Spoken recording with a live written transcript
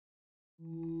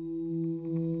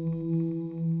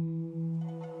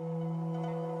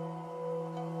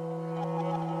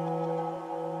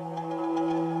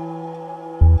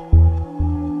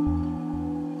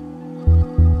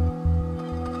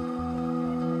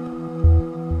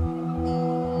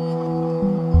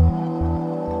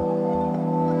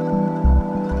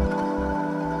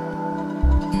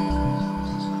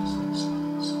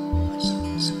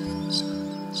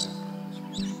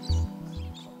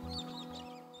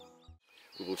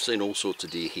We've seen all sorts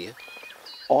of deer here.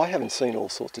 I haven't seen all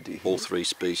sorts of deer here. All three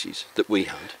species that we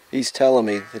hunt. He's telling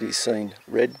me that he's seen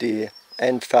red deer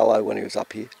and fallow when he was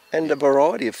up here, and a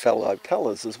variety of fallow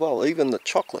colours as well, even the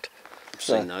chocolate.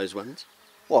 Seen those ones?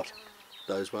 What?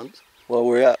 Those ones? Well,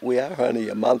 we are only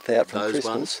a month out from Those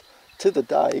Christmas. ones? To the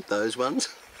day. Those ones?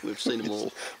 We've seen them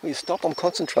all. Will you stop? I'm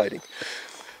concentrating.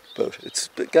 But it's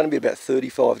going to be about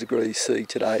 35 degrees C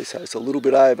today, so it's a little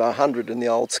bit over 100 in the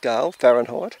old scale,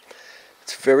 Fahrenheit.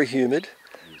 It's very humid.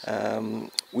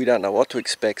 We don't know what to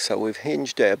expect, so we've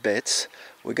hinged our bets.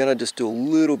 We're going to just do a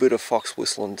little bit of fox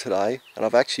whistling today, and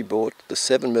I've actually bought the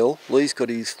 7mm. Lee's got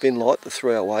his fin light, the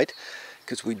 308,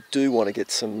 because we do want to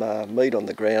get some meat on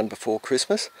the ground before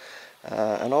Christmas.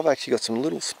 And I've actually got some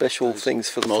little special things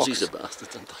for the Aussies fox. are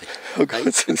bastards, aren't they?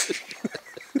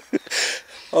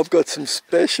 I've got some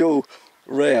special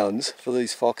rounds for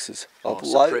these foxes.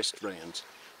 Suppressed rounds.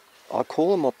 I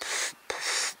call them a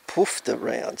poofter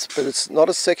rounds, but it's not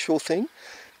a sexual thing.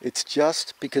 It's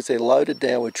just because they're loaded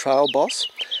down with trail boss,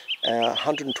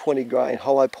 120 grain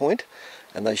hollow point,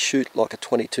 and they shoot like a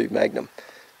 22 Magnum.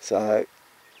 So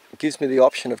it gives me the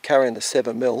option of carrying the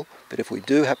 7mm, but if we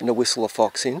do happen to whistle a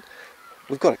fox in,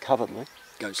 we've got it covered, Lee.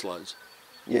 Go slows.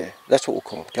 Yeah, that's what we'll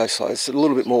call them. Go slows. It's a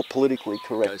little bit more politically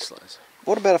correct. Go slows.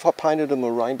 What about if I painted them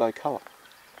a rainbow colour?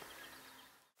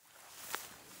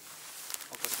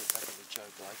 I've got to get back into Joe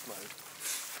Blake mode.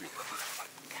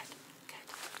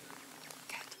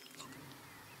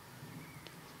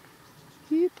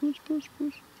 Yeah, push.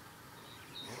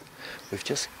 We've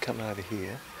just come over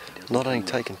here, not only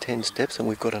taken 10 steps, and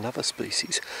we've got another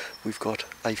species. We've got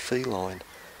a feline,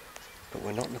 but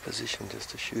we're not in a position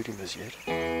just to shoot him as yet.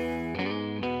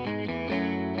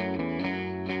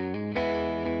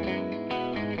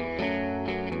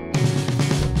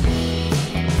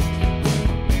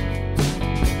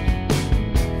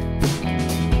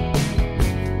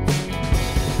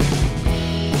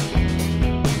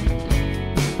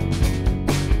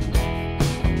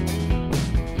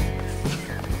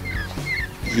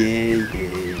 Yeah.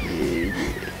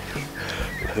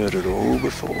 We've heard it all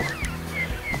before.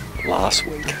 Last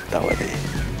week they were there.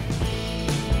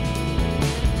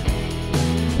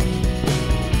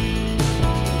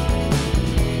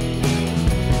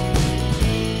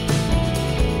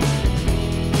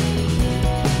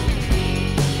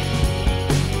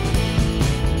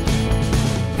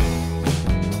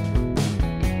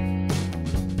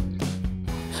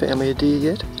 Found me a deer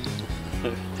yet?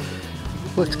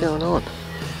 What's going on?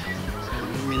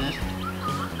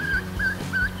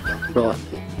 Right,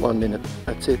 1 minute,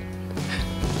 that's it.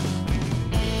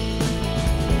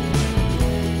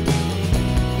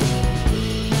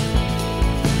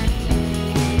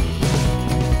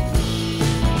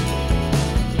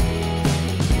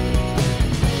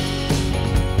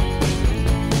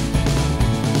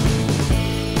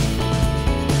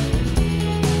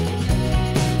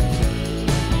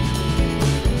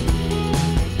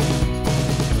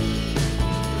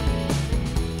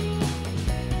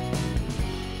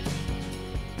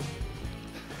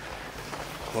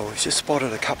 Well, we've just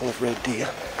spotted a couple of red deer.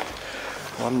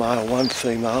 One male, one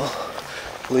female.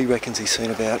 Lee reckons he's seen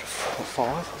about 5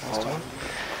 last time.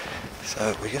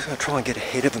 So we're just going to try and get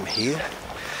ahead of them here.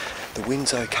 The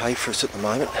wind's okay for us at the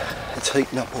moment. It's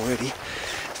heating up already.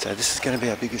 So this is going to be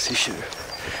our biggest issue,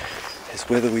 is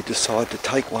whether we decide to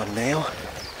take one now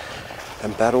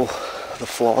and battle the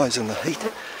flies and the heat,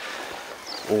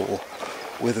 or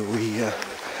whether we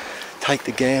take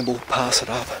the gamble, pass it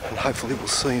up, and hopefully we'll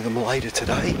see them later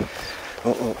today.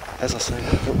 Well, as I say,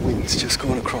 the wind's just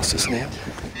gone across us now.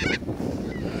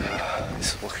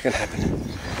 This is what can happen.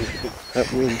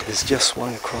 That wind has just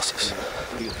swung across us.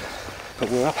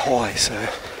 But we're up high, so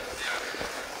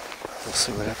we'll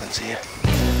see what happens here.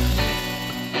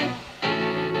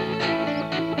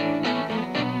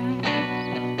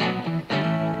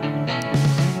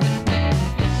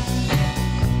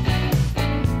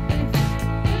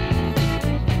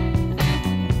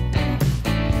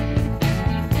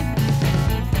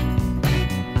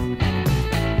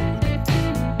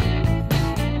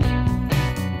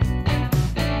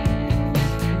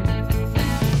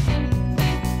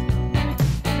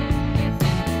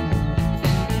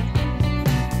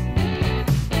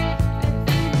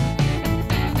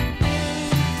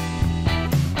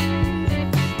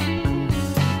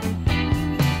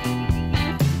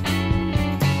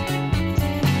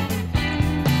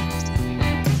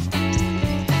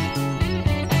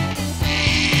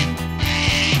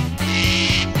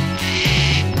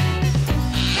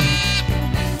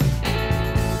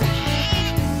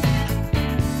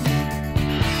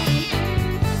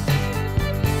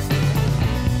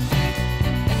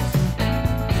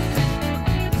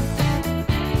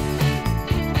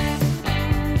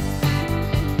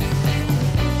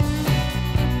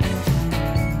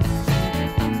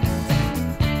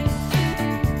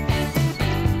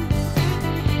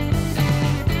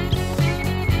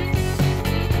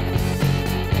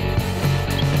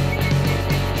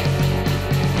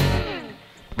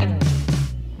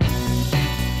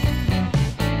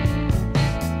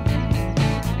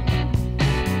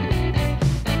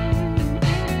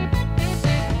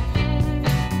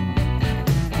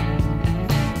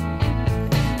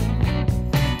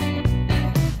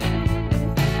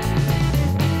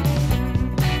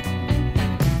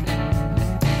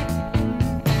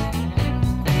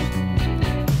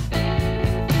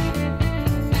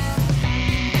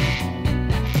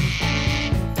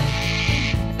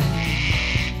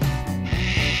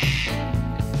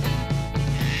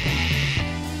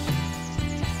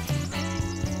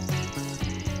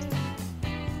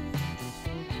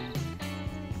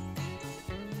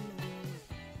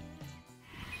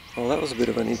 Well, that was a bit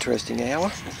of an interesting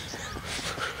hour.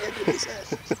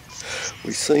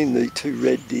 We've seen the 2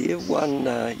 red deer, one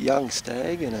young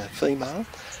stag and a female,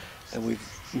 and we've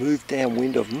moved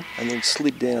downwind of them and then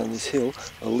slid down this hill.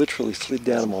 I literally slid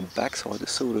down on my backside to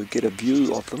sort of get a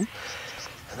view of them.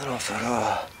 And then I thought,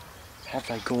 oh, have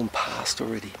they gone past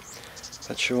already?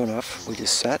 But sure enough, we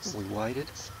just sat, we waited,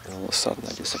 and all of a sudden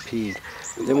they just appeared.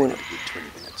 We waited a good 20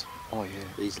 minutes. Oh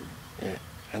yeah. Easily. Yeah.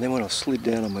 And then when I slid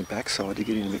down on my backside to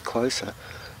get in a bit closer,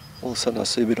 all of a sudden I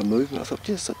see a bit of movement. I thought,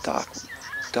 just a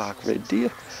dark red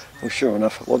deer. Well, sure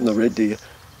enough, it wasn't a red deer,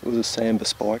 it was a sambar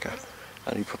spiker,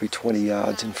 only probably 20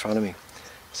 yards in front of me.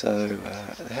 So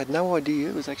I had no idea.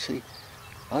 It was actually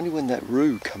only when that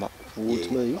roo come up towards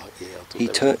me, he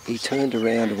turned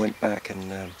around and went back,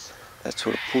 and that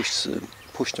sort of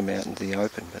pushed him out into the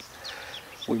open. But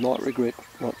we might regret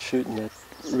not shooting that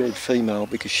red female,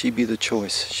 because she'd be the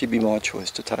choice. She'd be my choice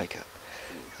to take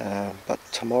her. But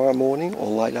tomorrow morning or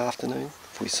late afternoon,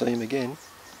 if we see him again,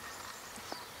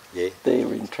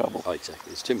 they're in trouble. Oh, exactly.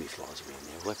 There's too many flies around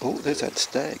there. Oh, there's that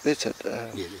stag. There's that.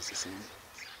 Yeah, there's the same.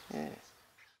 Yeah.